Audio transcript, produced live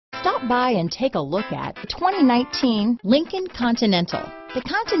Stop by and take a look at the 2019 Lincoln Continental. The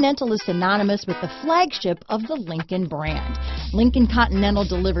Continental is synonymous with the flagship of the Lincoln brand. Lincoln Continental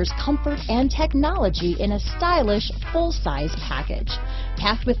delivers comfort and technology in a stylish, full-size package.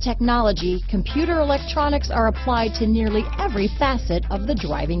 Packed with technology, computer electronics are applied to nearly every facet of the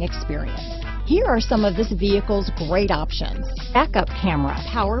driving experience. Here are some of this vehicle's great options: backup camera,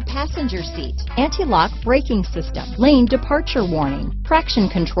 power passenger seat, anti-lock braking system, lane departure warning, traction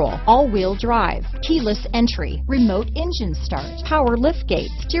control, all-wheel drive, keyless entry, remote engine start, power liftgate,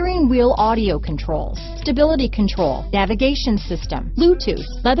 steering wheel audio controls, stability control, navigation system, Bluetooth,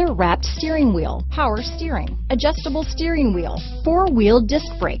 leather-wrapped steering wheel, power steering, adjustable steering wheel, four-wheel disc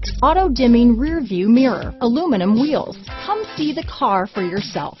brakes, auto-dimming rear view mirror, aluminum wheels. Come see the car for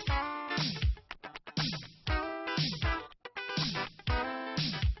yourself.